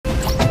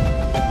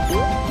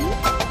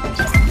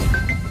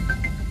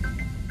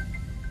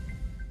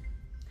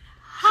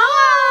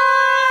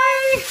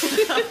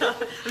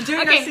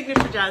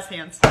jazz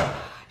hands.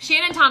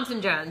 Shannon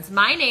Thompson Jones.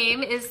 My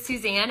name is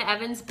Suzanne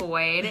Evans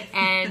Boyd,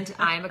 and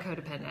I am a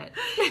codependent.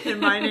 And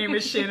my name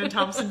is Shannon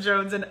Thompson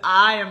Jones, and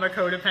I am a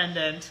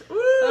codependent.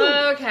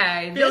 Woo!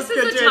 Okay, Feels this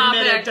is good a to topic.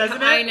 admit it,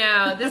 doesn't it? I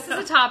know. This is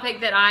a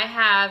topic that I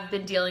have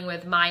been dealing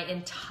with my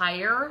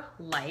entire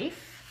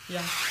life.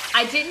 Yeah.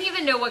 I didn't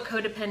even know what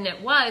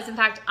codependent was. In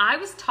fact, I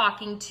was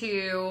talking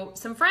to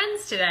some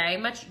friends today,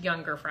 much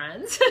younger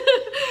friends,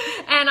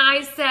 and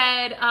I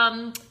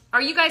said,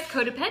 are you guys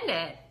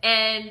codependent?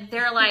 And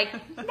they're like,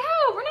 no,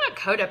 we're not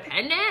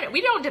codependent.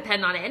 We don't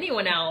depend on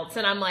anyone else.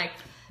 And I'm like,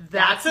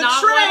 that's a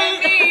not trait.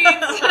 what it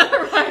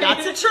means. Right.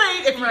 That's a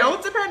trait. If you Right.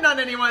 don't depend on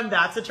anyone,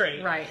 that's a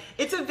trait. Right.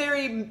 It's a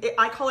very,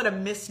 I call it a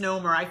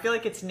misnomer. I feel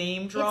like it's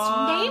named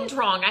wrong. It's named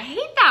wrong. I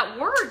hate that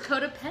word,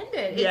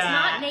 codependent. It's Yeah.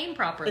 not named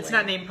properly. It's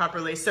not named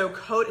properly. So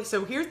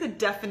here's the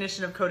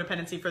definition of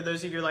codependency for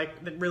those of you like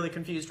really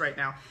confused right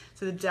now.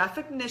 So the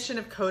definition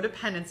of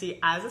codependency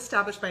as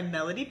established by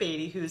Melody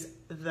Beatty, who's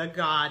the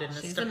god in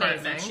this She's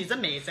department. amazing. She's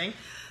amazing.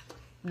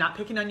 Not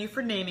picking on you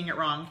for naming it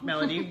wrong,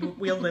 Melody.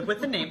 We'll live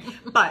with the name.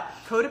 But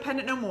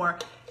codependent no more,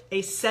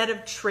 a set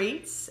of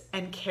traits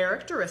and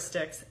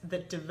characteristics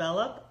that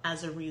develop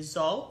as a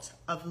result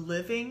of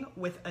living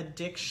with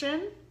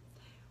addiction.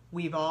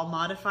 We've all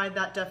modified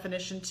that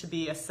definition to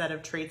be a set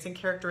of traits and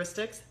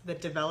characteristics that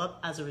develop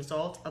as a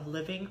result of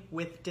living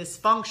with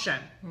dysfunction.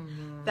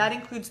 Mm-hmm. That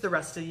includes the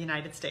rest of the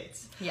United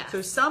States. Yes.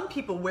 So some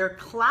people, where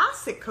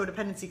classic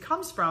codependency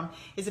comes from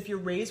is if you're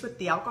raised with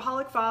the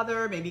alcoholic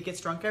father, maybe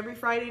gets drunk every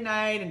Friday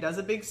night and does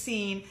a big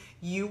scene,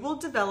 you will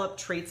develop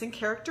traits and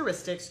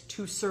characteristics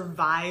to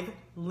survive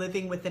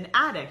living with an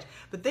addict.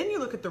 But then you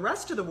look at the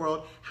rest of the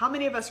world, how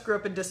many of us grew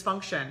up in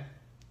dysfunction?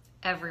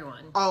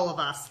 Everyone. All of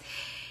us.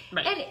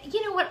 Right. And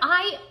you know what?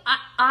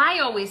 I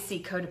always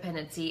see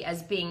codependency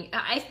as being,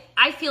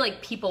 I feel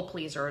like people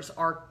pleasers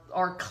are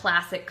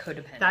classic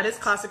codependence. That is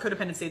classic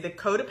codependency. The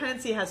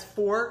codependency has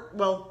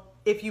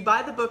if you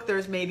buy the book,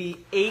 there's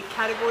maybe 8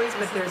 categories,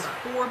 but there's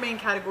 4 main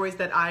categories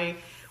that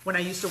when I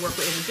used to work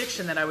with in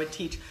addiction, that I would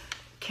teach.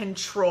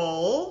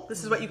 Control,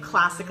 this is what you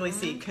classically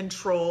see.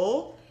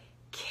 Control,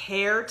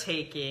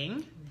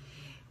 caretaking,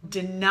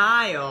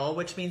 denial,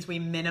 which means we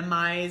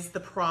minimize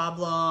the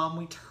problem,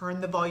 we turn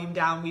the volume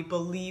down, we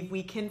believe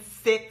we can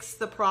fix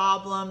the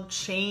problem,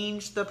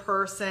 change the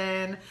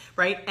person,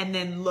 right? And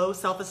then low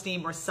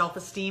self-esteem or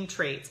self-esteem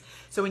traits.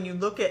 So when you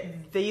look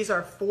at, these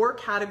are 4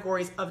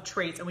 categories of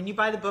traits. And when you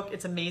buy the book,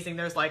 it's amazing.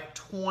 There's like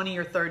 20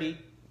 or 30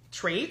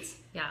 traits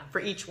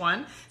for each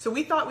one. So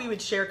we thought we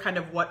would share kind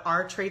of what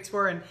our traits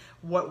were and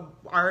what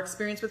our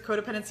experience with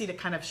codependency to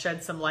kind of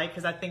shed some light,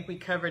 because I think we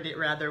covered it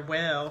rather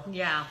well.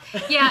 Yeah.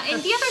 Yeah.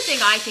 And the other thing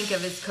I think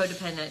of as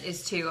codependent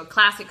is a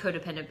classic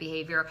codependent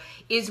behavior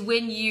is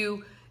when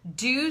you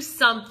do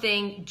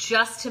something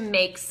just to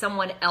make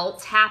someone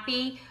else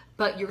happy,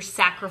 but you're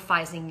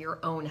sacrificing your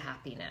own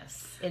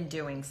happiness in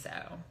doing so.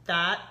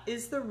 That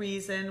is the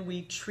reason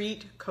we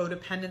treat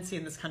codependency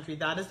in this country.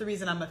 That is the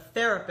reason I'm a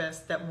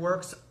therapist that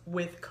works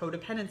with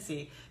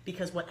codependency,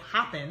 because what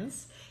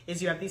happens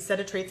is you have these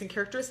set of traits and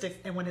characteristics,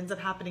 and what ends up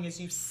happening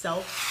is you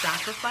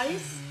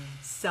self-sacrifice,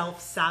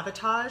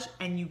 self-sabotage,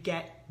 and you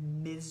get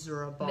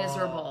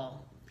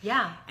miserable.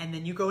 Yeah. And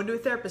then you go into a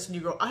therapist and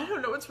you go, I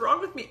don't know what's wrong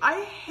with me.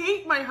 I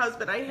hate my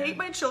husband. I hate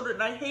my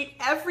children. I hate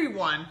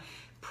everyone.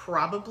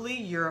 Probably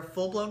you're a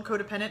full-blown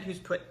codependent who's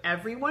put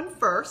everyone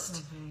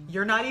first.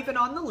 You're not even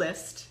on the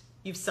list.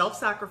 You've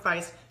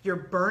self-sacrificed. You're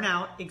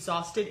burnout,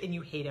 exhausted, and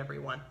you hate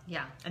everyone.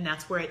 Yeah. And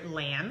that's where it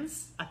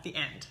lands at the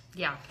end.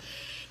 Yeah.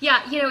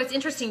 Yeah, it's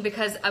interesting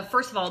because,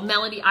 first of all,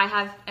 Melody, I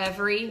have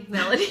every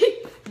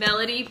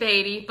Melody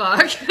Beatty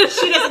book. She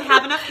doesn't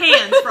have enough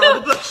hands for all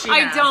the books she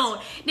has. I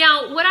don't.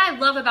 Now, what I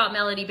love about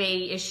Melody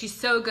Beatty is she's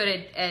so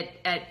good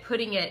at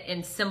putting it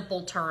in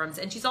simple terms.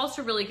 And she's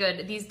also really good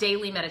at these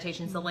daily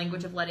meditations, the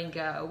language of letting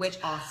go, which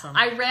awesome.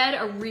 I read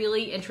a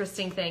really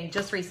interesting thing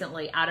just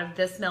recently out of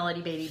this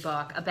Melody Beatty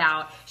book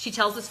about, she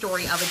tells the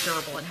story of a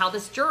gerbil and how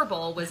this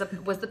gerbil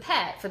was the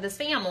pet for this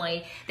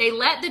family. They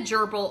let the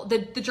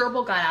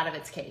gerbil got out of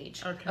its cage.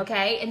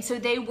 Okay. And so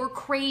they were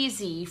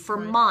crazy for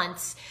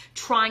months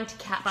trying to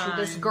capture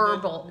this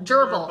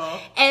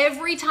gerbil.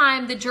 Every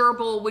time the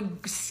gerbil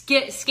would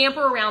scamper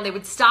around, they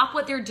would stop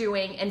what they're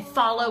doing and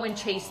follow and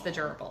chase the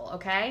gerbil.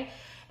 Okay.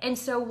 And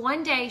so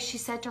one day she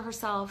said to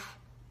herself,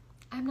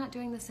 I'm not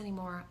doing this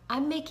anymore.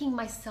 I'm making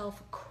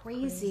myself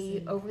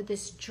crazy over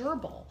this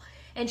gerbil.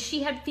 And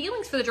she had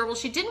feelings for the gerbil.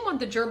 She didn't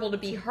want the gerbil to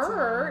be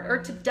hurt or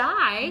to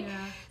die.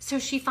 Yeah. So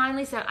she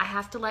finally said, I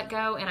have to let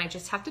go and I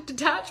just have to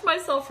detach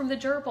myself from the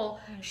gerbil.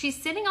 Right. She's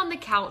sitting on the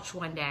couch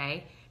one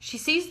day. She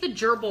sees the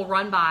gerbil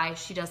run by.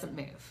 She doesn't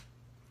move.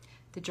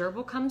 The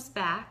gerbil comes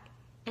back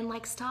and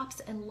stops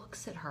and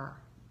looks at her.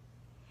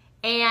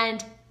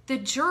 And the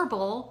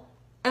gerbil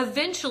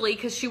eventually,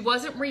 because she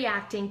wasn't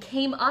reacting,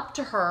 came up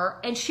to her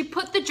and she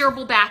put the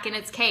gerbil back in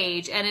its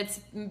cage, and it's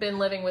been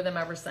living with him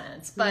ever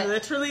since. But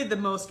literally the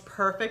most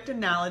perfect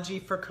analogy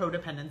for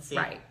codependency.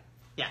 Right.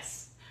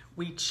 Yes.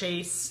 We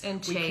chase,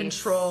 And we chase,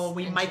 control,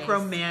 we and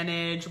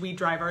micromanage, we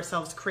drive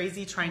ourselves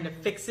crazy trying to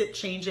fix it,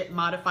 change it,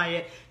 modify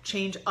it,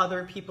 change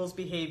other people's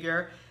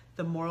behavior.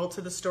 The moral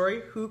to the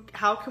story,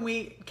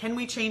 can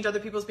we change other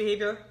people's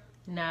behavior?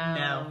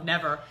 No,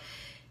 never.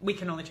 We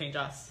can only change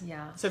us.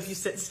 Yeah. So if you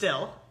sit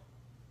still,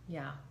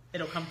 Yeah.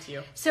 it'll come to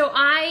you. So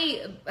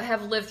I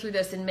have lived through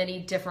this in many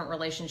different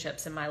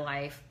relationships in my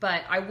life,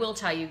 but I will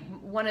tell you,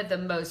 one of the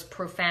most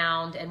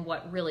profound and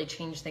what really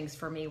changed things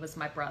for me was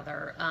my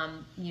brother.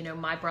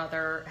 My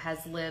brother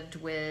has lived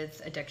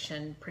with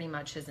addiction pretty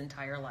much his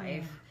entire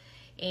life.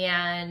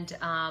 And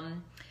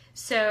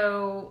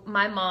so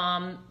my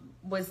mom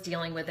was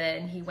dealing with it,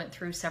 and he went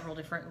through several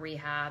different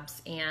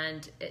rehabs.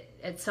 And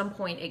at some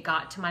point it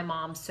got to my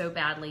mom so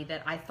badly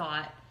that I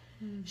thought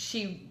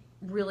she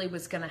really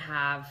was going to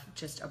have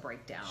just a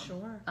breakdown.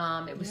 Sure.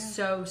 It was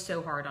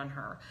so hard on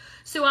her.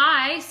 So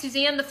I,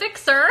 Suzanne the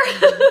fixer,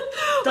 Dun,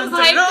 was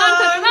like, dun, dun.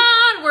 dun, dun,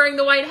 dun, wearing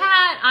the white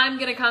hat, I'm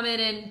going to come in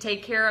and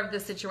take care of the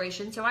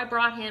situation. So I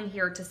brought him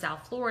here to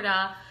South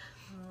Florida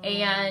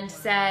and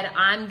said,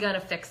 I'm going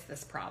to fix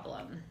this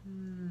problem.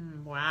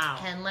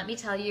 Wow. And let me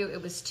tell you,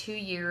 it was 2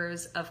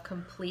 years of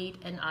complete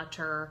and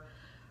utter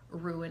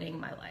ruining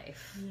my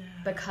life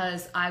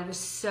because I was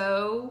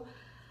so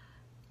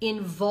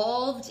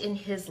involved in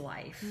his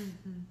life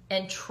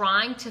and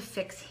trying to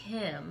fix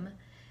him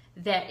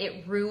that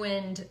it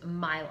ruined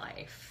my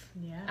life.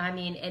 Yeah. I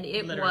mean, and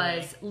it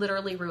was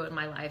literally ruined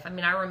my life. I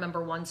mean, I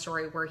remember one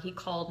story where he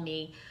called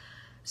me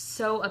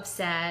so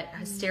upset,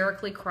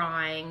 hysterically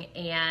crying,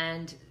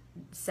 and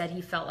said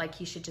he felt like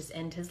he should just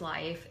end his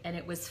life. And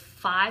it was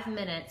 5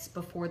 minutes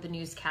before the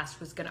newscast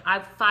was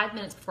 5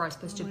 minutes before I was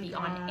supposed to be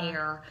on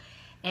air.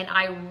 And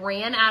I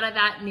ran out of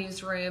that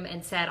newsroom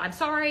and said, I'm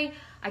sorry,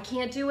 I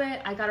can't do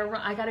it. I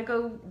gotta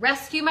go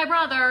rescue my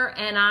brother.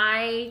 And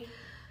I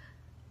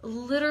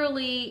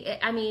literally,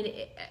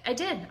 I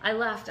did. I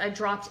left. I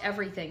dropped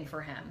everything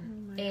for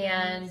him.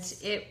 And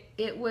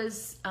it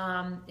was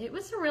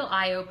a real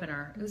eye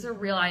opener. It was a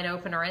real eye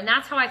opener. And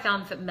that's how I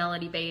found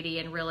Melody Beatty.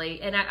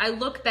 And I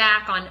look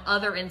back on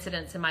other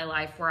incidents in my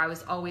life where I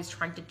was always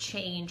trying to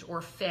change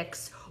or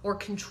fix or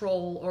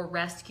control or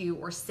rescue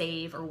or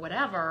save or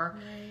whatever.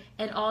 Right.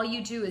 And all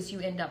you do is you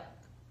end up,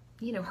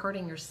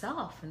 hurting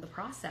yourself in the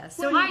process.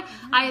 So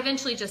I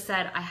eventually just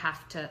said, I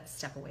have to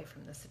step away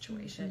from this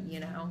situation,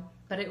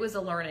 but it was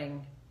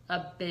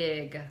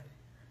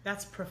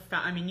That's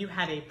profound. I mean, you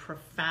had a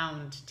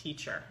profound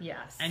teacher.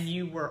 Yes. And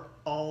you were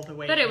all the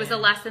way But in. it was a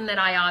lesson that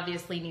I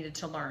obviously needed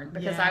to learn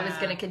because I was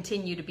going to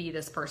continue to be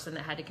this person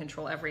that had to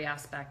control every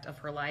aspect of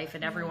her life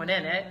and everyone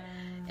in it.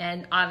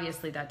 And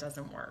obviously that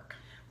doesn't work.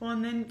 Well,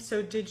 and then,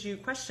 did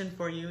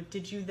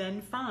you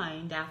then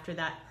find after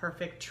that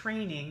perfect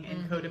training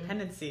in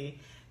codependency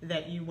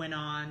that you went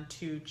on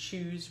to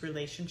choose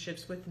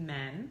relationships with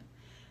men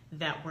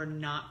that were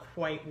not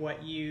quite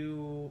what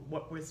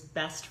was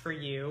best for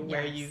you,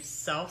 where you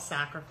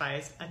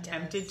self-sacrificed,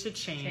 attempted to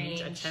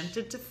change,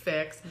 attempted to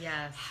fix,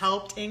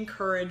 helped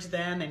encourage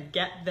them and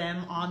get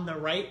them on the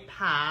right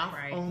path,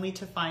 only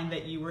to find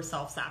that you were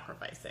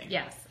self-sacrificing.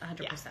 Yes,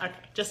 100%. Yeah. Okay,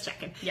 just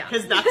checking. Yeah.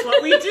 Because that's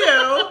what we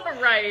do.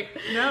 Right.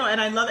 No,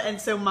 and I love it. And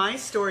so my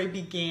story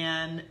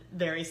began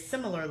very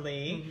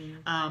similarly.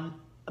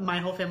 My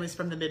whole family's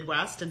from the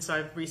Midwest, and so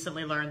I've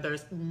recently learned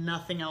there's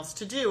nothing else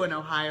to do in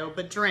Ohio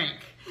but drink.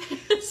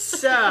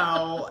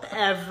 So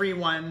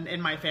everyone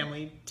in my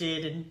family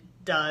did and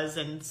does,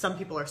 and some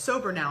people are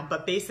sober now,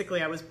 but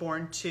basically I was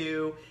born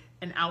to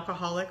an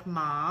alcoholic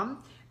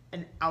mom,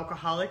 an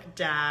alcoholic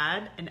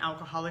dad, an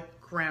alcoholic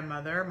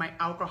grandmother.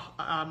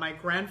 My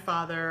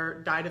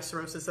grandfather died of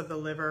cirrhosis of the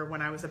liver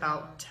when I was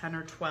about 10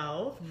 or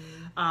 12.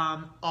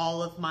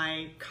 All of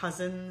my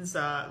cousins,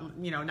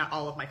 not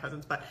all of my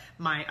cousins, but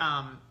my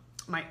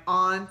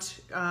aunt,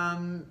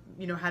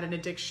 had an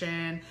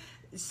addiction.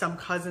 Some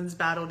cousins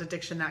battled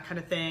addiction, that kind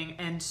of thing.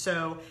 And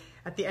so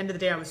at the end of the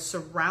day, I was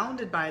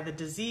surrounded by the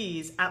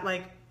disease at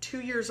like 2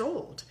 years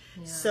old.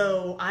 Yeah.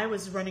 So I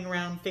was running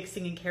around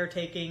fixing and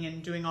caretaking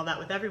and doing all that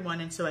with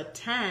everyone. And so at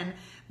 10,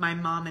 my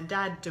mom and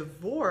dad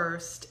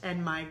divorced,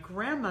 and my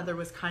grandmother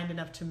was kind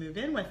enough to move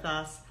in with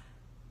us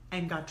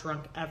and got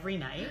drunk every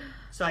night.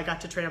 So I got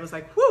to trade. I was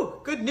like,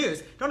 whew, good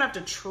news. Don't have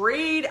to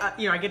trade.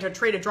 I get to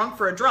trade a drunk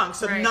for a drunk.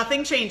 So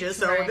nothing changes.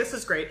 So this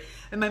is great.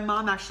 And my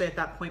mom actually at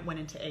that point went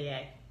into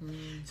AA.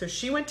 So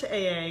she went to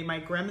AA. My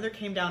grandmother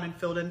came down and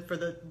filled in for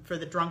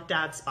the drunk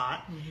dad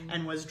spot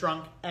and was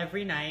drunk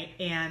every night.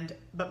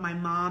 But my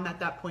mom at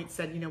that point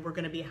said, we're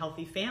going to be a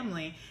healthy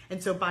family.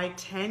 And so by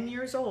 10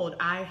 years old,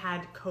 I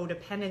had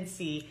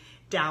codependency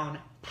down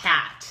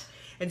pat.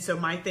 And so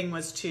my thing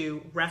was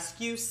to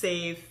rescue,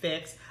 save,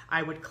 fix.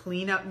 I would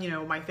clean up.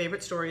 My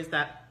favorite story is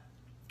that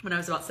when I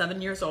was about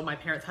 7 years old, my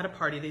parents had a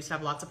party. They used to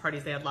have lots of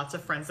parties. They had lots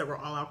of friends that were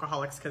all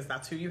alcoholics because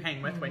that's who you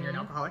hang with when you're an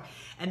alcoholic.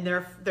 And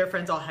their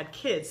friends all had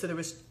kids. So there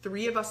was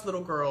 3 of us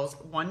little girls,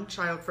 1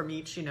 child from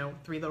each,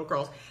 3 little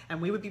girls.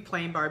 And we would be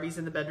playing Barbies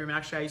in the bedroom.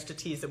 Actually, I used to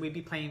tease that we'd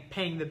be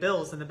paying the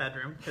bills in the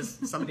bedroom because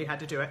somebody had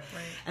to do it.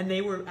 Right. And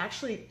they were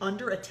actually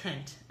under a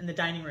tent in the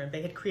dining room.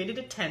 They had created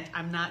a tent.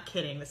 I'm not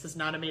kidding. This is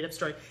not a made up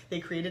story. They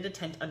created a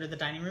tent under the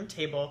dining room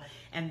table,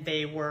 and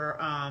they were,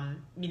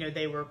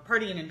 they were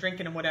partying and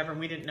drinking and whatever. And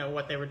we didn't know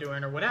what they were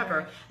doing or whatever.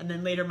 Right. And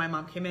then later my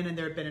mom came in and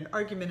there had been an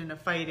argument and a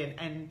fight,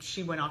 and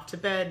she went off to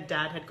bed.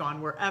 Dad had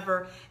gone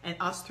wherever, and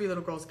us 3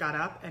 little girls got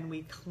up and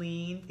we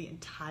cleaned the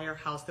entire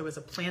house. There was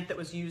a plant that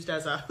was used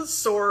as a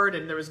sword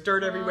and there was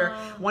dirt everywhere.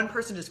 One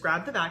person just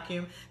grabbed the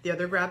vacuum, the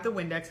other grabbed the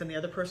Windex, and the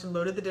other person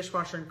loaded the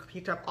dishwasher and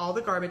picked up all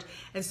the garbage.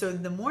 And so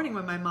in the morning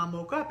when my mom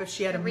woke up, if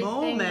she had everything a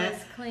moment,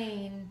 was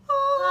clean.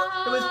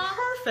 It was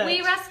perfect.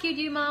 We rescued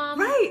you, Mom.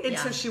 Right. And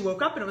so she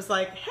woke up and it was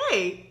like,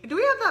 hey, do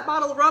we have that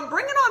bottle of rum?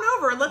 Bring it on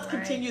over and let's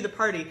continue the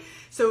party.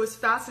 So it was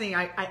fascinating.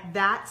 I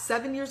that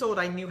 7 years old,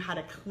 I knew how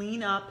to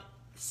clean up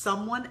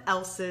someone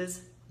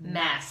else's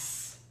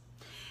mess.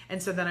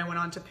 And so then I went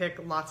on to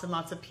pick lots and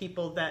lots of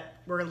people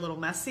that were a little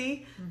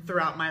messy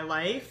throughout my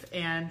life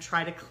and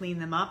try to clean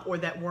them up, or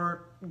that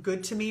weren't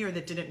good to me, or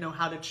that didn't know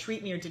how to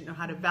treat me, or didn't know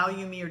how to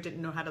value me, or didn't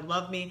know how to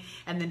love me,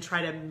 and then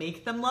try to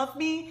make them love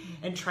me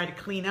and try to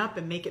clean up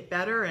and make it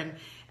better.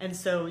 And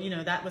so,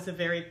 that was a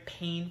very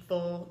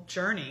painful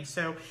journey.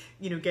 So,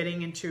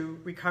 getting into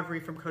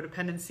recovery from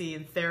codependency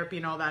and therapy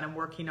and all that, and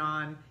working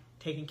on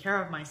taking care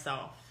of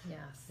myself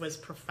was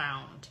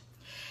profound.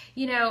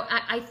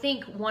 I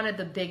think one of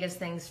the biggest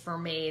things for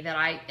me that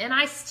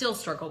I still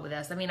struggle with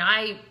this. I mean,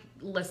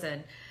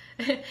 listen,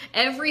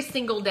 every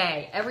single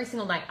day, every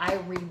single night, I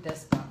read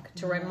this book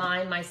to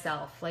remind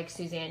myself, like,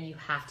 Suzanne, you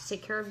have to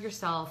take care of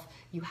yourself.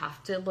 You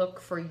have to look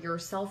for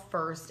yourself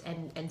first,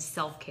 and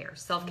self-care.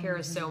 Self-care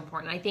is so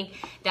important. I think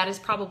that is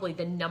probably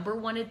the number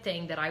one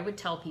thing that I would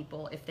tell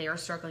people if they are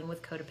struggling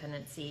with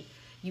codependency.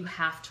 You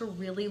have to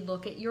really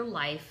look at your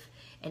life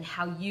and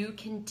how you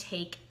can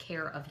take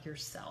care of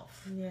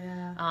yourself.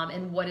 Yeah.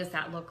 And what does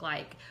that look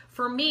like?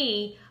 For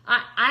me,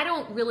 I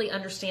don't really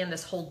understand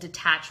this whole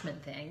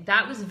detachment thing.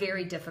 That was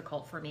very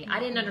difficult for me. I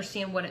didn't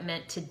understand what it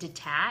meant to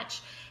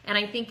detach. And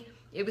I think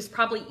it was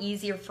probably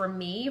easier for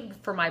me,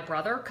 for my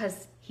brother,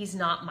 because he's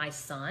not my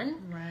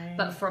son. Right.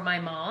 But for my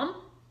mom,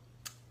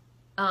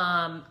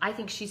 I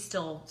think she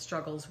still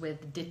struggles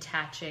with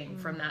detaching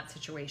from that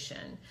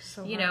situation.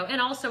 So and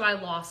also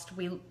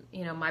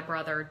my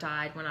brother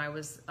died when I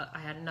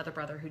had another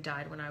brother who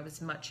died when I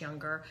was much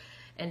younger.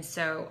 And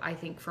so I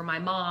think for my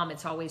mom,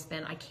 it's always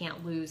been, I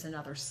can't lose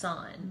another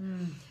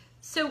son.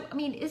 So, I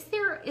mean, is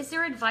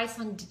there advice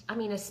on,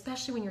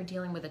 especially when you're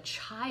dealing with a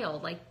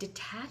child, like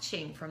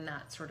detaching from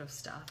that sort of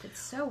stuff? It's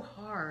so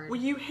hard.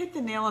 Well, you hit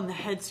the nail on the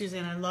head,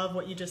 Suzanne. I love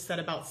what you just said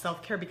about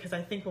self-care, because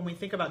I think when we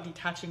think about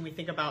detaching, we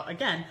think about,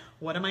 again,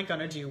 what am I going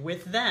to do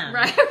with them?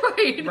 Right.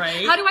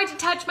 How do I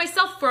detach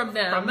myself from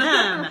them? From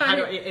them.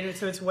 Right.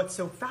 So it's what's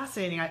so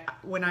fascinating.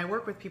 When I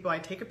work with people, I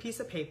take a piece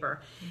of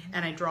paper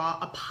and I draw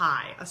a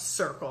pie, a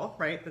circle,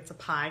 right? That's a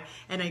pie.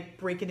 And I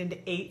break it into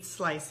 8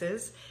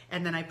 slices.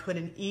 And then I put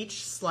in each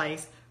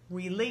slice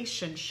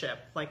relationship,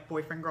 like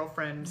boyfriend,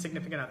 girlfriend,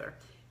 significant other,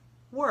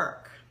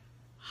 work,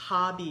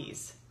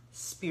 hobbies,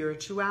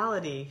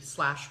 spirituality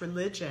 /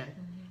 religion,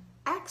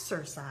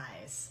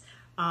 exercise,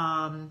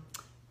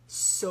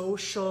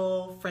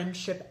 social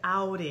friendship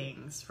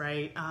outings,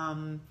 right?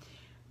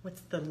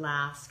 What's the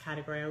last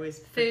category? I always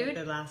forget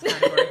the last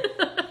category.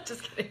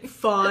 Just kidding.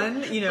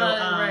 Fun,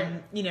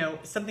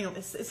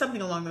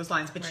 something along those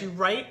lines. But you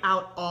write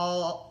out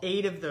all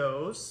 8 of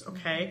those,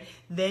 okay?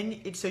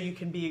 Then so you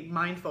can be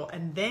mindful,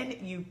 and then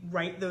you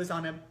write those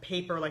on a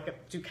paper,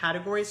 do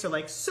categories. So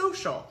like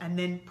social, and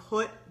then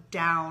put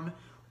down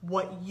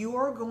what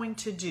you're going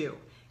to do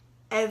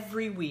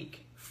every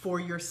week for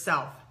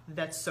yourself.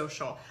 That's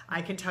social.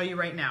 I can tell you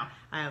right now,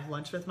 I have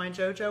lunch with my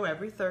JoJo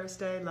every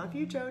Thursday. Love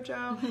you,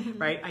 JoJo.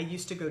 Right? I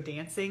used to go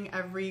dancing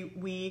every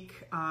week.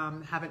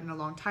 Haven't in a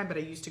long time, but I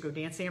used to go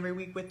dancing every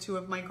week with 2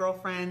 of my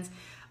girlfriends.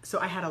 So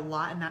I had a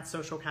lot in that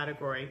social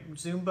category.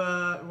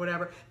 Zumba,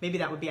 whatever. Maybe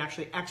that would be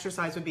actually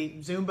exercise would be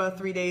Zumba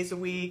 3 days a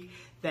week.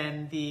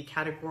 Then the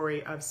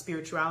category of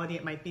spirituality,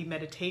 it might be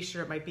meditation,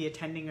 or it might be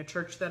attending a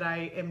church that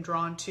I am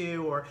drawn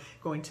to, or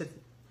going to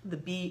the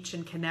beach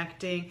and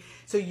connecting.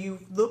 So you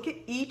look at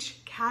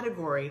each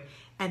category,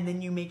 and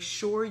then you make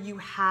sure you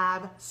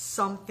have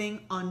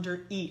something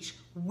under each.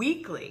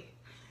 Weekly,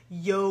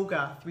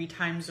 yoga 3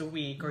 times a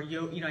week, or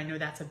I know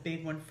that's a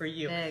big one for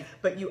you. Big.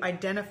 But you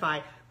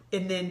identify,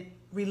 and then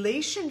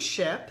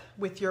relationship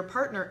with your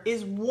partner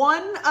is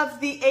one of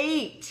the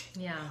 8.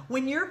 Yeah.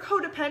 When you're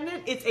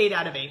codependent, it's 8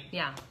 out of 8.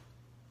 Yeah.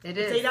 It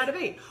is. It's 8 out of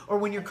 8. Or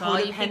when you're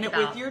codependent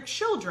with your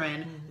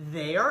children,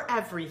 they are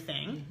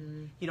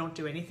everything. You don't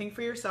do anything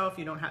for yourself.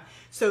 You don't have.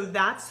 So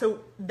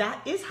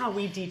that is how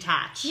we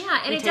detach.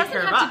 Yeah, and it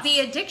doesn't have to be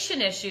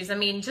addiction issues. I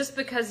mean, just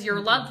because your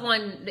loved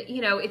one,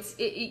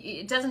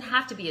 it doesn't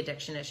have to be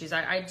addiction issues.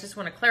 I just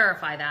want to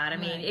clarify that. I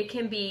mean, it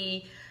can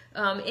be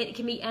It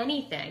can be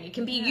anything. It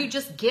can be you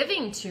just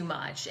giving too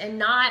much and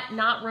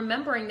not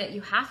remembering that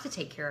you have to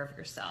take care of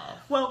yourself.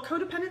 Well,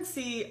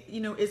 codependency,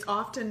 is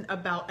often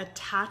about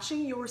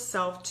attaching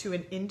yourself to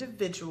an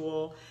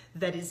individual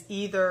that is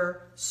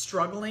either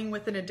struggling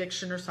with an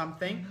addiction or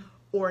something,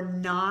 or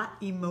not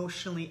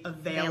emotionally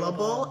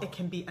available. It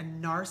can be a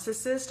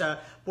narcissist, a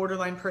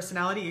borderline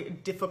personality,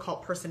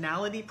 difficult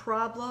personality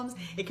problems.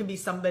 It can be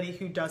somebody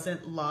who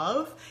doesn't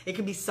love. It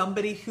can be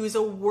somebody who's a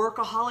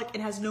workaholic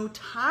and has no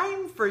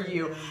time for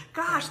you.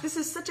 Gosh, this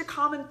is such a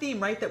common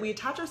theme, right? That we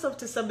attach ourselves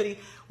to somebody.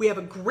 We have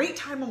a great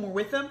time when we're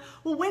with them.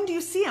 Well, when do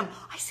you see them?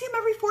 I see them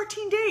every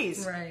 14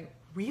 days. Right.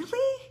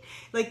 Really?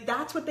 Like,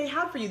 that's what they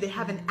have for you. They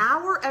have an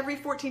hour every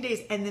 14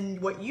 days. And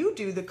then what you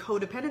do, the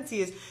codependency,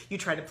 is you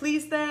try to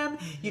please them.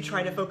 You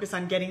try to focus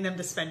on getting them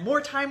to spend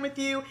more time with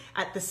you.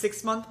 At the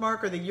 6-month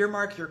mark or the year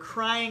mark, you're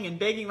crying and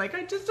begging, like,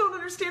 I just don't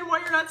understand why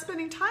you're not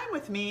spending time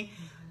with me.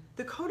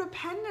 The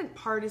codependent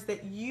part is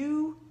that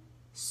you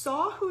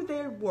saw who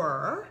they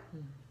were.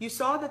 You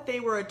saw that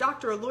they were a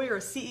doctor, a lawyer, a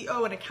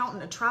CEO, an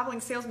accountant, a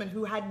traveling salesman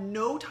who had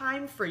no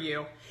time for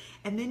you.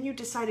 And then you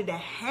decided to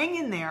hang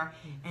in there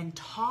and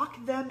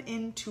talk them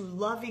into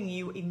loving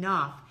you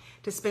enough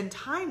to spend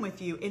time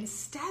with you,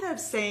 instead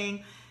of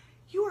saying,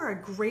 you are a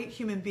great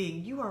human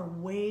being. You are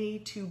way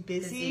too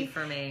busy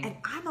for me. And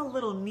I'm a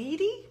little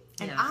needy.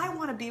 And I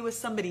want to be with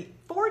somebody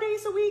 4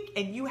 days a week,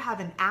 and you have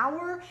an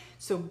hour.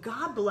 So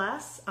God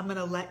bless. I'm going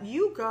to let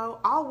you go.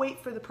 I'll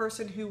wait for the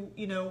person who,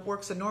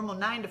 works a normal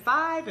 9 to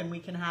 5, and we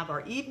can have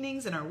our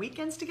evenings and our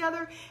weekends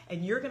together.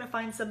 And you're going to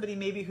find somebody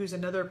maybe who's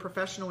another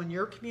professional in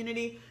your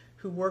community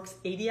who works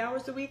 80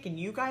 hours a week, and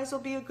you guys will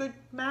be a good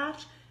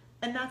match.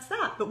 And that's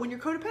that. But when you're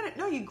codependent,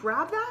 no, you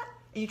grab that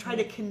and you try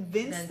to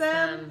convince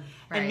them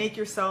and make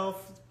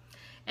yourself.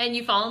 And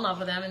you fall in love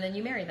with them, and then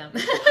you marry them.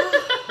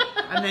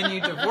 And then you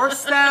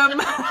divorce them.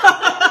 And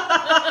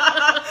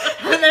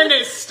then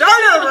they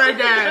start over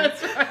again.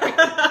 That's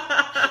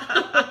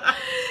right.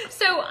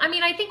 So,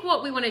 I think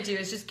what we want to do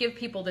is just give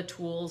people the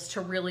tools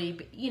to really,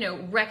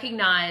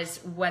 recognize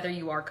whether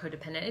you are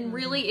codependent. And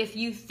really, if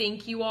you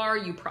think you are,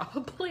 you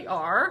probably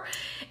are.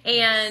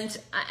 And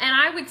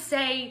I would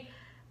say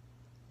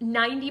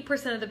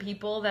 90% of the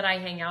people that I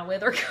hang out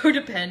with are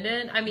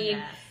codependent.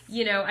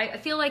 I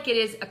feel like it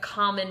is a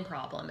common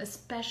problem,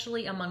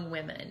 especially among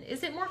women.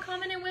 Is it more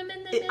common in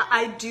women than men?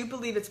 I do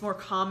believe it's more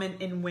common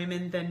in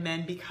women than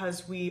men,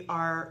 because we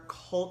are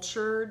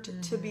cultured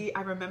to be.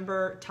 I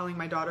remember telling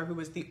my daughter, who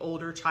was the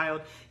older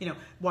child,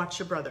 watch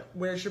your brother.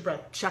 Where's your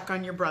brother? Check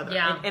on your brother.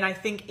 Yeah. And I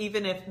think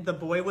even if the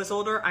boy was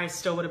older, I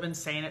still would have been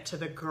saying it to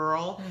the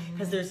girl,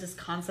 because there's this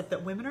concept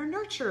that women are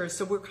nurturers.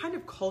 So we're kind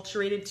of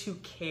culturated to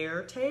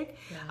caretake.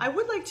 Yeah.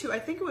 I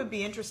think it would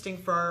be interesting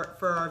for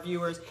our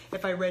viewers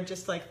if I read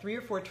just like 3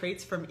 or 4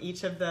 traits from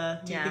each of the.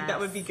 Do you think that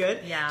would be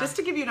good? Yeah. Just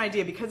to give you an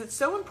idea, because it's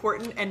so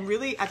important, and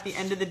really at the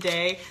end of the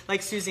day,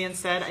 like Suzanne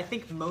said, I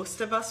think most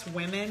of us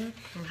women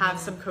have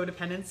some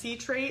codependency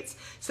traits.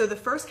 So the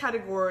first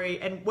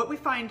category, and what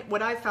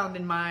I found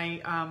in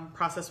my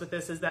process with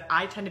this, is that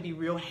I tend to be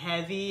real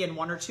heavy in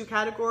 1 or 2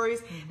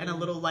 categories and a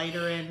little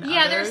lighter in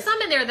others. There's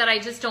some in there that I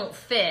just don't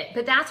fit,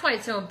 but that's why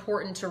it's so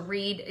important to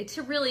read,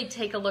 to really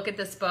take a look at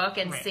this book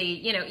and see,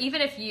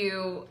 even if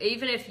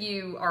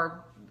you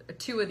are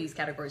 2 of these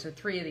categories or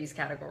 3 of these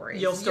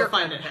categories, you'll still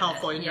find it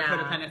helpful in your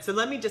codependent. So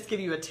let me just give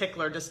you a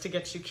tickler just to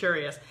get you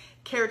curious.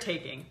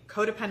 Caretaking.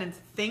 Codependents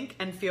think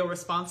and feel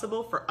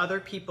responsible for other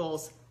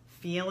people's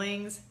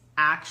feelings,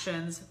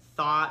 actions,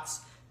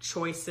 thoughts,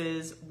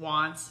 choices,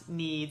 wants,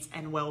 needs,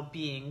 and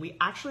well-being. We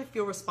actually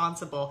feel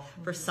responsible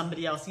for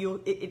somebody else.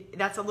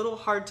 That's a little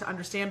hard to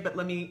understand, but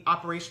let me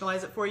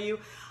operationalize it for you.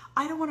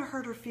 I don't want to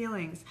hurt her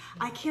feelings.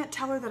 I can't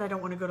tell her that I don't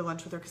want to go to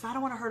lunch with her because I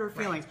don't want to hurt her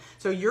feelings.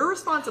 So you're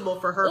responsible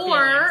for her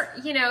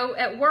feelings. Or,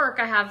 at work,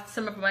 I have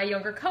some of my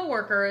younger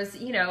coworkers,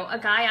 a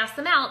guy asks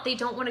them out, they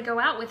don't want to go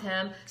out with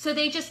him. So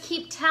they just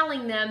keep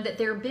telling them that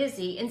they're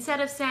busy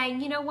instead of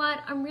saying, you know what,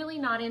 I'm really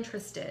not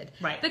interested.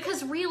 Right.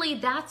 Because really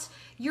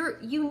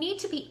you need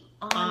to be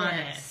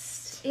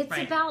honest. It's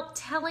about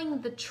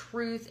telling the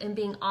truth and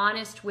being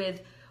honest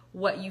with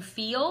what you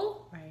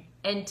feel. Right.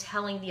 And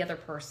telling the other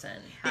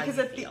person how because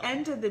at the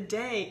end of the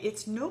day,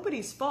 it's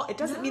nobody's fault. It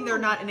doesn't mean they're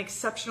not an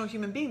exceptional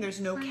human being. There's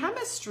no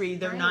chemistry.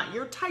 They're not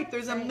your type.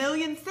 There's a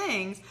million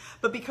things.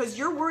 But because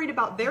you're worried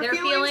about their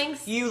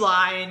feelings, you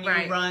lie and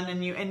you run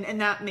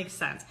and that makes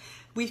sense.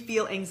 We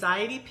feel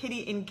anxiety,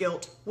 pity, and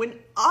guilt when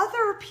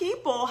other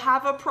people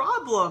have a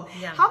problem.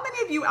 Yeah. How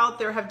many of you out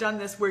there have done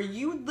this where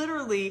you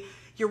literally...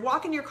 You're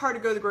walking your car to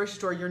go to the grocery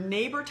store, your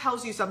neighbor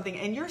tells you something,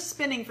 and you're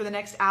spinning for the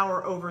next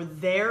hour over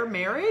their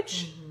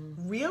marriage?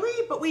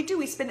 Really? But we do.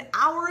 We spend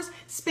hours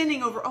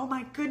spinning over, oh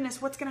my goodness,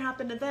 what's going to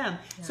happen to them?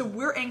 Yeah. So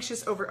we're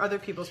anxious over other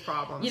people's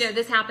problems.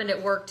 This happened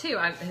at work too.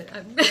 I'm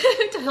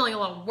telling a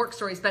lot of work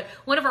stories, but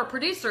one of our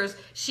producers,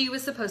 she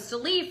was supposed to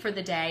leave for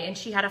the day, and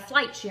she had a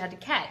flight she had to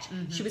catch.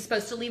 She was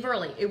supposed to leave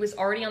early. It was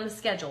already on the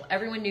schedule.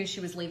 Everyone knew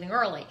she was leaving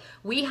early.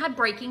 We had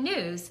breaking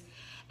news.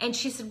 And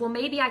she said, well,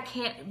 maybe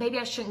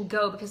I shouldn't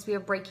go because we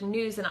have breaking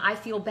news and I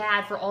feel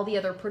bad for all the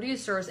other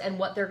producers and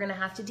what they're going to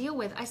have to deal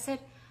with. I said,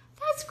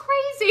 that's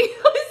crazy.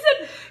 I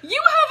said,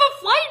 you have a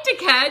flight to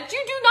catch.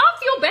 You do not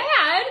feel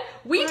bad.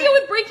 We deal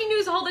with breaking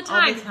news all the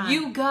time.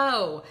 You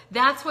go.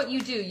 That's what you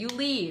do. You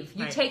leave.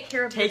 You take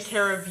care of yourself. Take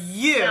care of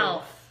you.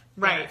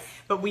 Right. Yes.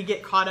 But we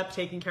get caught up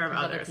taking care of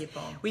Other others.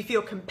 people. We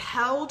feel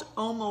compelled,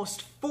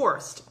 almost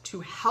forced,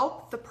 to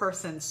help the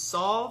person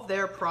solve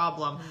their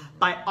problem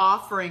by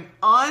offering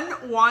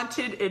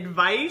unwanted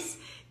advice,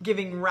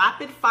 giving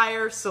rapid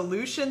fire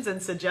solutions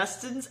and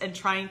suggestions, and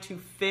trying to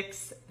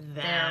fix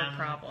their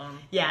problem.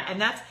 Yeah, and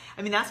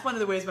that's one of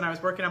the ways when I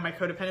was working on my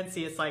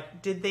codependency, it's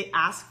like, did they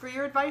ask for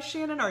your advice,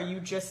 Shannon? Or are you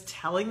just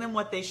telling them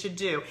what they should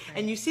do? Right.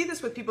 And you see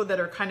this with people that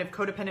are kind of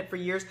codependent for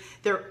years.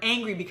 They're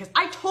angry because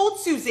I told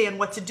Suzanne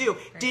what to do.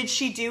 Right. Did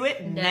she do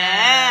it?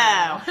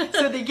 No.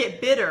 So they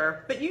get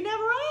bitter, but you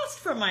never asked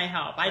for my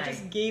help. I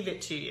just gave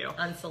it to you.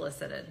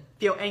 Unsolicited.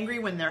 Feel angry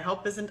when their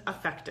help isn't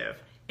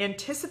effective.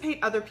 Anticipate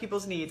other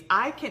people's needs.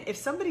 If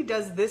somebody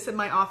does this in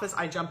my office,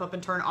 I jump up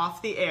and turn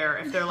off the air.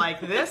 If they're like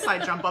this, I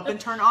jump up and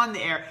turn on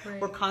the air. Right.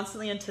 We're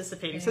constantly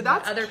anticipating. So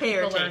that's other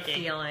caretaking. People are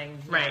feeling.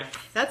 Right. Yes.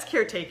 That's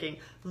caretaking.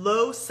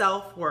 Low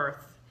self-worth.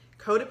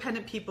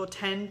 Codependent people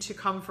tend to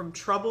come from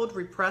troubled,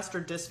 repressed,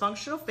 or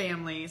dysfunctional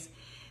families.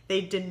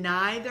 They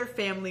deny their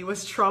family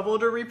was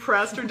troubled or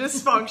repressed or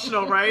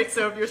dysfunctional, right?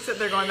 So if you're sitting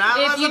there going, that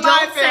if wasn't you my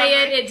don't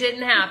say it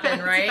didn't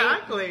happen, right?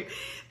 Exactly.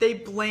 They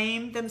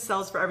blame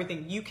themselves for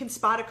everything. You can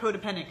spot a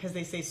codependent because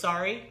they say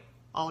sorry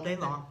all day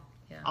long.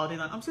 Yeah. All day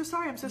long. I'm so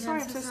sorry. I'm so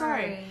sorry. I'm so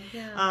sorry.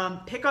 Yeah.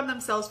 Pick on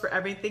themselves for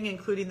everything,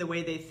 including the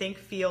way they think,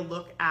 feel,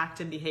 look, act,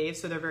 and behave.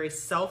 So they're very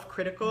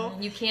self-critical.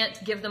 You can't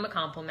give them a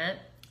compliment.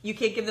 You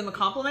can't give them a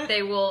compliment?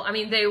 They will. I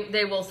mean,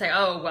 they will say,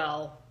 "Oh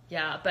well,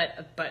 yeah,"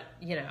 but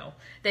you know,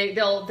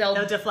 they'll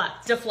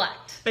deflect.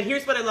 Deflect. But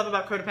here's what I love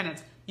about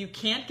codependents: you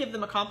can't give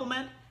them a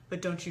compliment,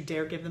 but don't you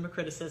dare give them a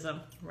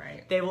criticism.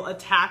 Right. They will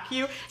attack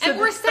you. So and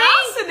we're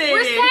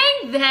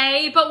saying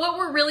they, but what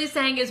we're really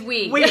saying is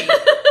we. We.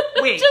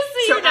 Just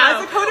so you know,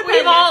 as a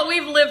codependent,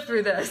 we've lived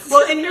through this.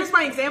 Well, and here's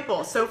my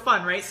example. So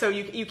fun, right? So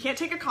you can't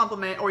take a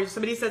compliment, or if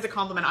somebody says a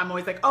compliment, I'm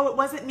always like, oh, it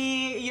wasn't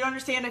me. You don't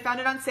understand. I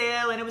found it on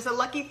sale, and it was a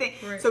lucky thing.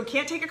 Right. So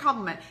can't take a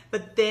compliment.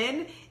 But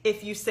then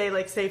if you say,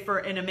 like, say for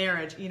in a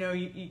marriage, you know,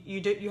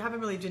 you haven't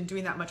really been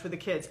doing that much with the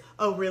kids.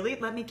 Oh, really?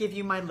 Let me give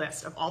you my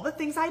list of all the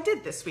things I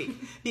did this week.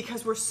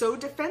 Because we're so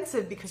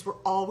defensive because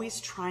we're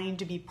always trying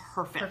to be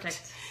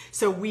perfect.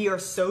 So we are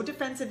so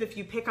defensive if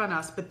you pick on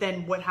us, but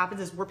then what happens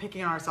is we're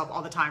picking on ourselves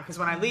all the time. Because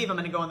when I leave, I'm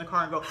going to go in the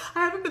car and go, I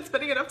haven't been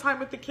spending enough time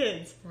with the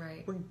kids.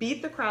 Right. We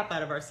beat the crap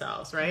out of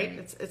ourselves, right?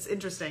 It's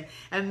interesting.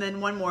 And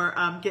then one more,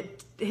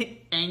 get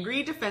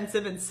angry,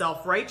 defensive, and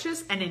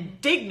self-righteous and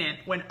indignant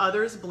when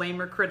others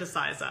blame or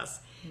criticize us.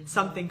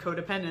 Something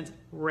codependents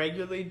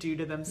regularly do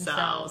to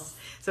themselves.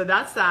 So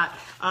that's that.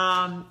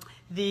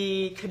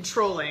 The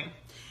controlling.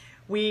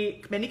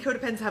 Many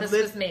codependents have lived.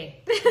 This was me.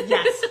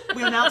 Yes.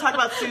 We will now talk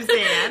about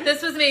Suzanne.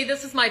 This was me.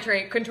 This was my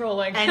trait,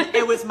 controlling. And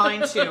it was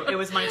mine too.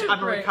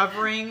 I'm a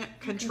recovering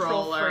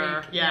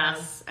controller. Freak,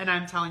 yes. And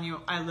I'm telling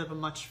you, I live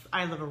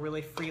a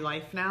really free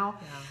life now.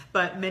 Yeah.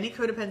 But many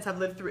codependents have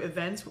lived through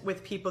events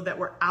with people that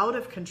were out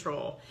of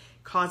control,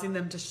 causing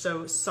them to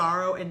show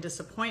sorrow and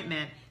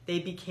disappointment. They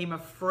became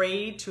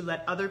afraid to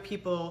let other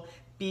people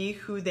be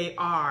who they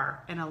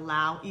are and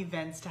allow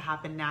events to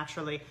happen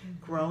naturally.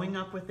 Growing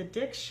up with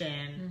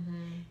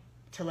addiction,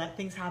 to let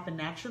things happen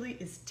naturally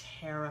is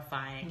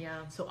terrifying.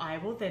 Yeah. So I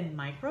will then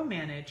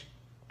micromanage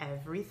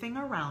everything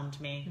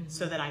around me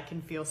so that I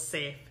can feel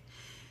safe.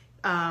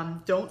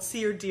 Don't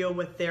see or deal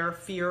with their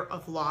fear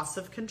of loss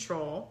of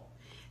control.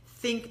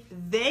 Think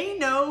they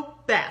know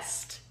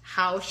best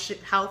how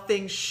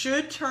things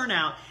should turn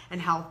out and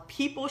how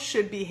people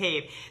should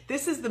behave.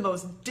 This is the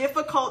most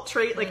difficult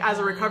trait. Like as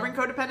a recovering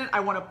codependent, I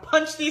want to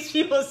punch these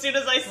people as soon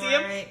as I see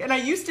them. And I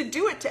used to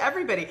do it to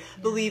everybody.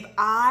 Believe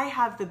I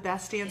have the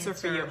best answer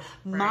for you.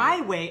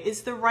 My way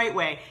is the right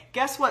way.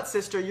 Guess what,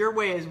 sister? Your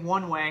way is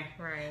one way.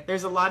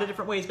 There's a lot of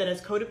different ways, but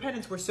as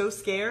codependents, we're so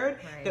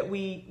scared that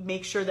we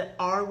make sure that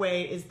our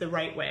way is the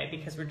right way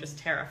because we're just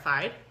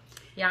terrified.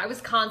 Yeah, I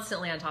was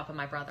constantly on top of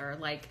my brother,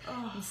 like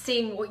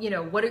seeing, you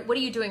know, what are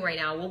you doing right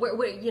now? Well,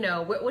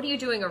 what are you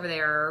doing over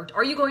there?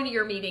 Are you going to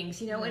your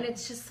meetings? You know, and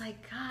it's just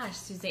like, gosh,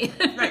 Suzanne.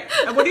 Right.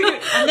 And what are you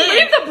doing? And then,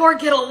 leave the poor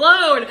kid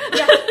alone.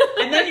 Yeah.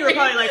 And then you were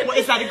probably like, well,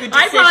 is that a good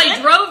decision? I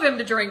probably drove him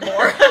to drink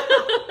more.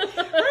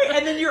 Right.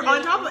 And then you're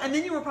on top of it. And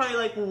then you were probably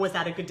like, well, was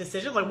that a good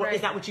decision? Like,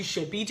 is that what you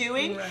should be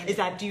doing?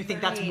 Do you think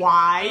that's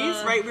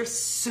wise? Right. We're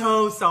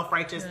so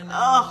self-righteous.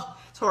 Oh,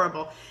 it's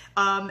horrible.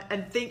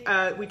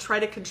 We try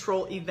to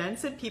control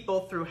events and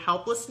people through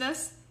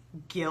helplessness,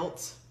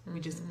 guilt, we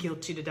just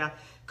guilt you to death,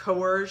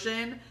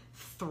 coercion,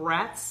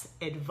 threats,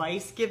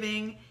 advice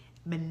giving,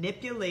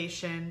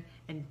 manipulation,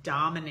 and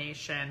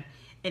domination.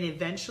 And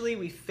eventually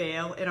we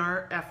fail in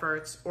our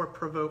efforts or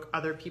provoke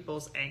other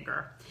people's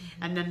anger.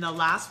 And then the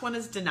last one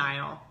is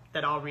denial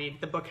that I'll read.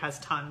 The book has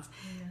tons.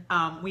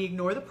 We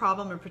ignore the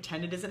problem and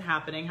pretend it isn't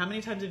happening. How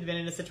many times have you been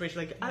in a situation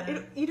like,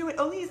 it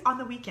only is on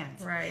the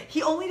weekends. Right.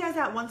 He only does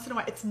that once in a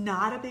while. It's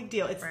not a big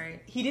deal. It's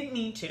He didn't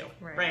mean to,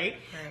 right?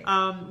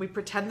 We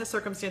pretend the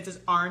circumstances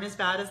aren't as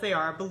bad as they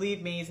are.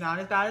 Believe me, he's not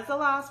as bad as the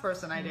last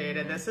person I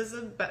dated. This is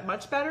a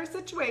much better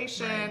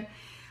situation. Right.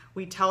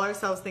 We tell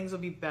ourselves things will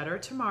be better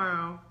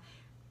tomorrow.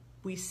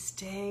 We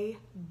stay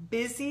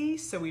busy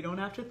so we don't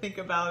have to think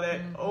about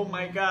it. Oh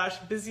my gosh,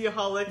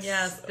 busyaholics.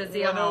 Yes,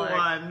 busyaholic.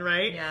 101,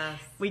 right? Yes.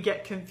 We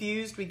get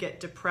confused, we get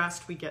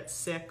depressed, we get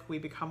sick, we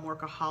become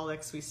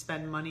workaholics, we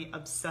spend money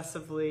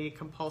obsessively,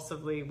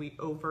 compulsively, we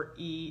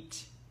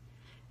overeat,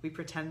 we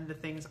pretend the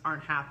things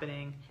aren't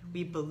happening.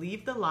 We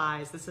believe the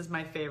lies. This is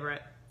my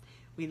favorite.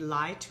 We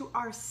lie to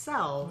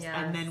ourselves,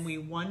 and then we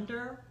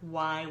wonder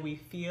why we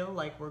feel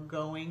like we're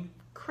going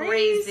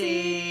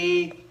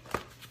crazy.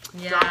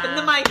 Yeah. Dropping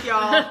the mic,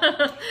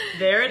 y'all.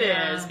 There it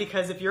is.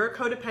 Because if you're a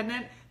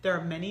codependent, there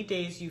are many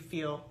days you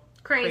feel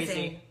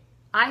crazy.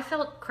 I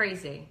felt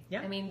crazy.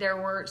 Yeah. I mean, there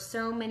were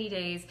so many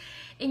days.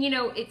 And,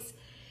 it's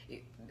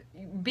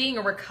being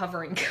a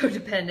recovering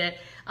codependent,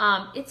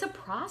 it's a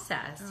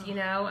process,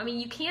 I mean,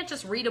 you can't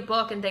just read a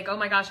book and think, oh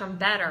my gosh, I'm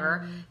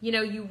better.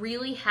 You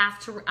really have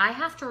to, I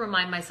have to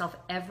remind myself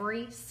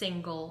every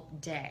single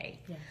day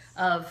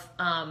of,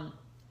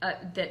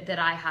 that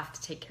I have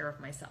to take care of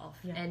myself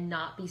and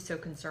not be so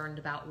concerned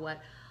about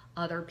what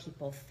other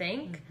people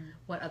think,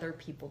 what other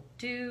people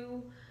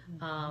do.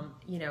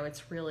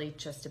 It's really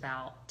just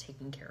about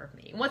taking care of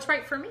me and what's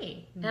right for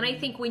me. And I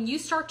think when you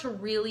start to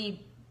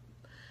really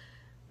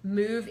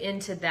move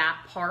into that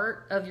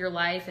part of your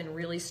life and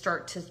really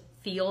start to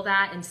feel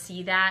that and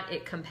see that,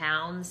 it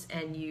compounds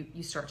and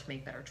you start to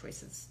make better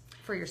choices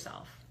for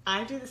yourself.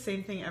 I do the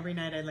same thing every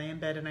night. I lay in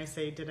bed and I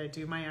say, did I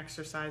do my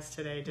exercise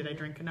today? Did I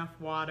drink enough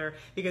water?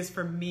 Because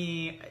for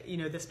me,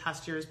 this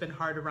past year has been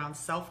hard around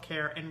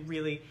self-care, and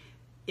really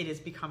it has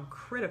become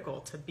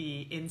critical to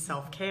be in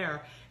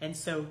self-care. And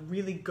so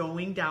really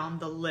going down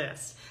the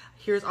list,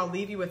 I'll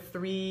leave you with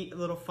 3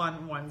 little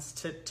fun ones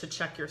to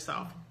check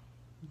yourself.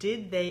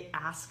 Did they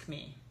ask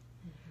me?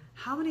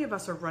 How many of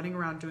us are running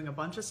around doing a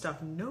bunch of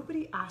stuff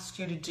nobody asked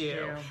you to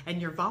do,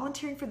 and you're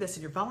volunteering for this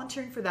and you're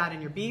volunteering for that,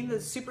 and you're being the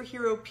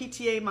superhero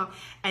PTA mom,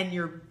 and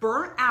you're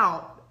burnt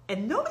out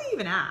and nobody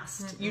even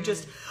asked. You're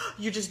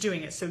just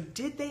doing it. So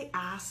did they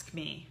ask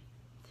me?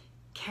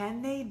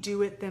 Can they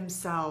do it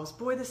themselves?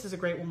 Boy, this is a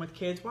great one with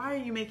kids. Why are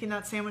you making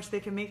that sandwich? They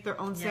can make their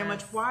own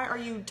sandwich. Why are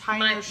you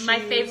tying your shoes? My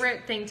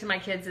favorite thing to my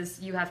kids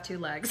is you have 2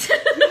 legs.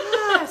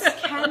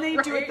 Yes. Can they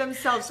do it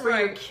themselves? For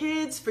your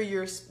kids, for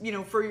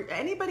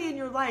anybody in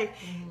your life.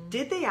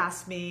 Did they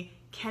ask me?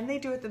 Can they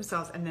do it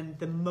themselves? And then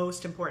the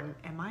most important,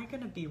 am I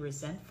going to be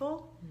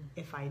resentful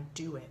if I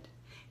do it?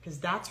 Because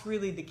that's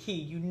really the key.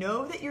 You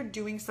know that you're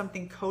doing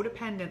something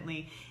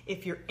codependently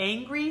if you're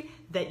angry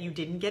that you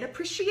didn't get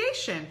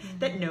appreciation,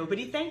 that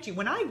nobody thanked you.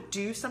 When I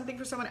do something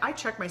for someone, I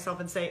check myself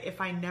and say,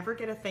 if I never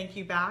get a thank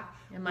you back,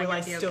 will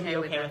I still be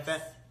okay with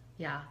it?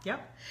 Yeah.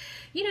 Yep.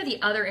 The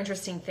other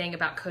interesting thing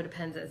about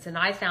codependence, and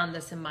I found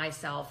this in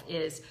myself,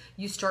 is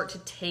you start to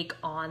take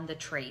on the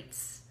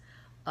traits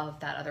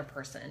of that other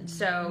person.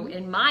 So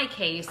in my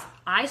case,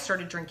 I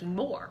started drinking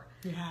more.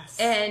 Yes.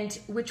 And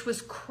which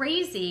was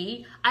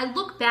crazy. I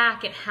look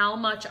back at how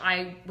much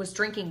I was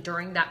drinking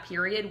during that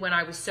period when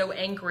I was so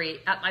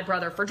angry at my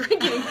brother for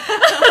drinking.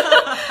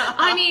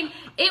 I mean,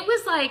 it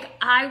was like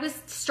I was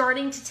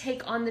starting to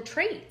take on the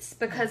traits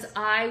because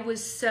I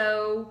was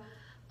so...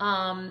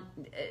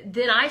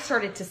 then I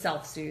started to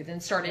self-soothe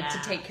and started to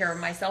take care of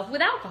myself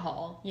with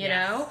alcohol, you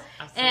know?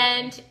 Absolutely.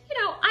 And,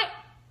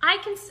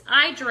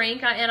 I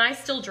drink and I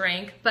still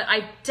drink, but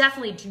I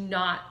definitely do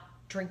not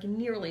drink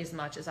nearly as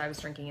much as I was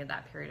drinking in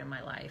that period of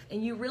my life.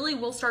 And you really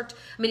will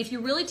if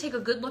you really take a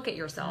good look at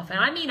yourself, and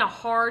I mean a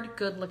hard,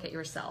 good look at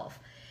yourself,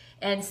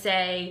 and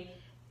say,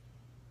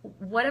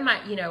 what am I,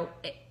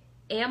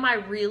 am I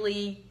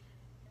really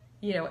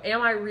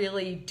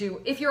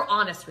if you're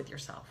honest with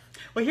yourself.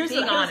 Well, here's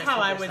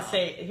how I would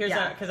say,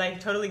 because I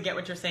totally get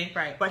what you're saying.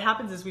 Right. What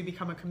happens is we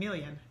become a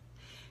chameleon.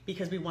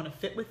 Because we want to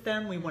fit with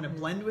them, we want to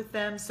blend with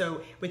them.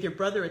 So with your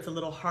brother, it's a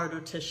little harder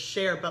to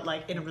share. But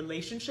like in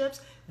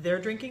relationships,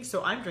 they're drinking,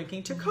 so I'm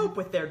drinking to cope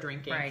with their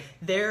drinking. Right.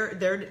 They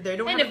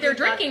don't. And if they're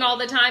drinking all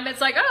the time, it's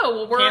like, oh,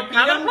 well, we're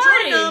having a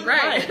party,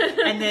 right?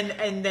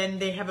 and then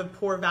they have a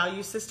poor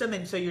value system,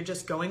 and so you're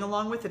just going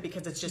along with it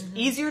because it's just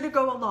easier to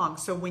go along.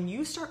 So when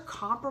you start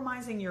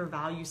compromising your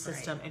value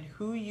system and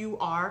who you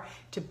are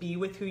to be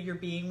with who you're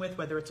being with,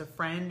 whether it's a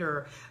friend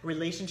or a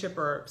relationship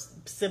or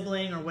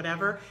sibling or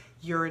whatever.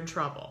 You're in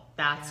trouble.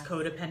 That's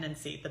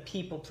codependency, the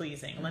people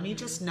pleasing. Let me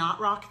just not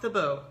rock the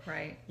boat.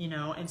 Right.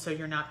 And so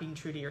you're not being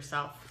true to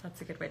yourself.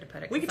 That's a good way to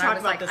put it. We could talk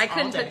about this all day. I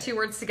couldn't put 2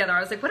 words together. I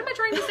was like, what am I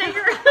trying to say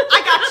here?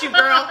 I got you,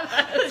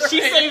 girl. She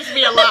saves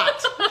me a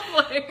lot.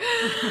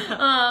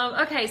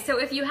 Okay, so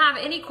if you have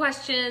any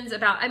questions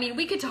about,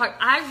 we could talk.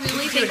 I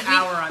really think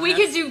we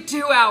could do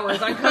 2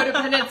 hours on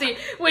codependency.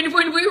 When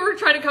we were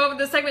trying to come up with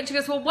this segment, she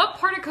goes, well, what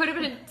part of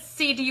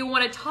codependency do you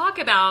want to talk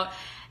about?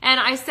 And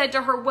I said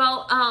to her,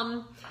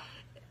 well,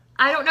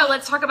 I don't know.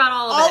 Let's talk about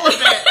all of All it.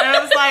 of it. And I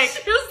was like,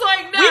 She was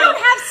like, no. we don't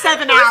have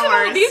 7 First of all,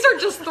 hours. these are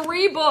just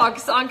 3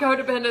 books on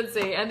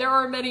codependency, and there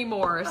are many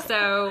more.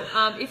 So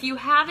if you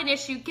have an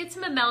issue, get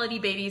some of Melody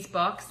Beattie's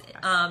books.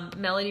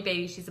 Melody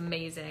Beattie, she's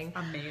amazing.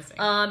 Amazing.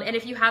 And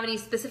if you have any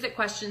specific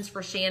questions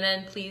for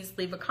Shannon, please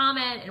leave a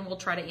comment, and we'll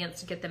try to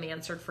get them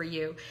answered for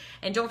you.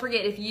 And don't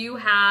forget, if you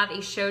have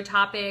a show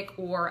topic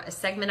or a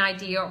segment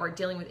idea or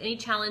dealing with any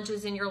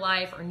challenges in your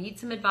life or need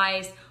some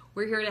advice,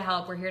 we're here to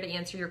help. We're here to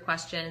answer your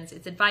questions.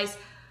 It's advice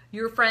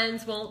your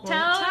friends won't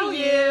tell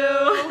you.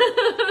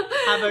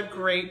 Have a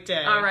great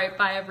day. All right.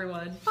 Bye,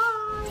 everyone.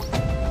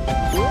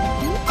 Bye.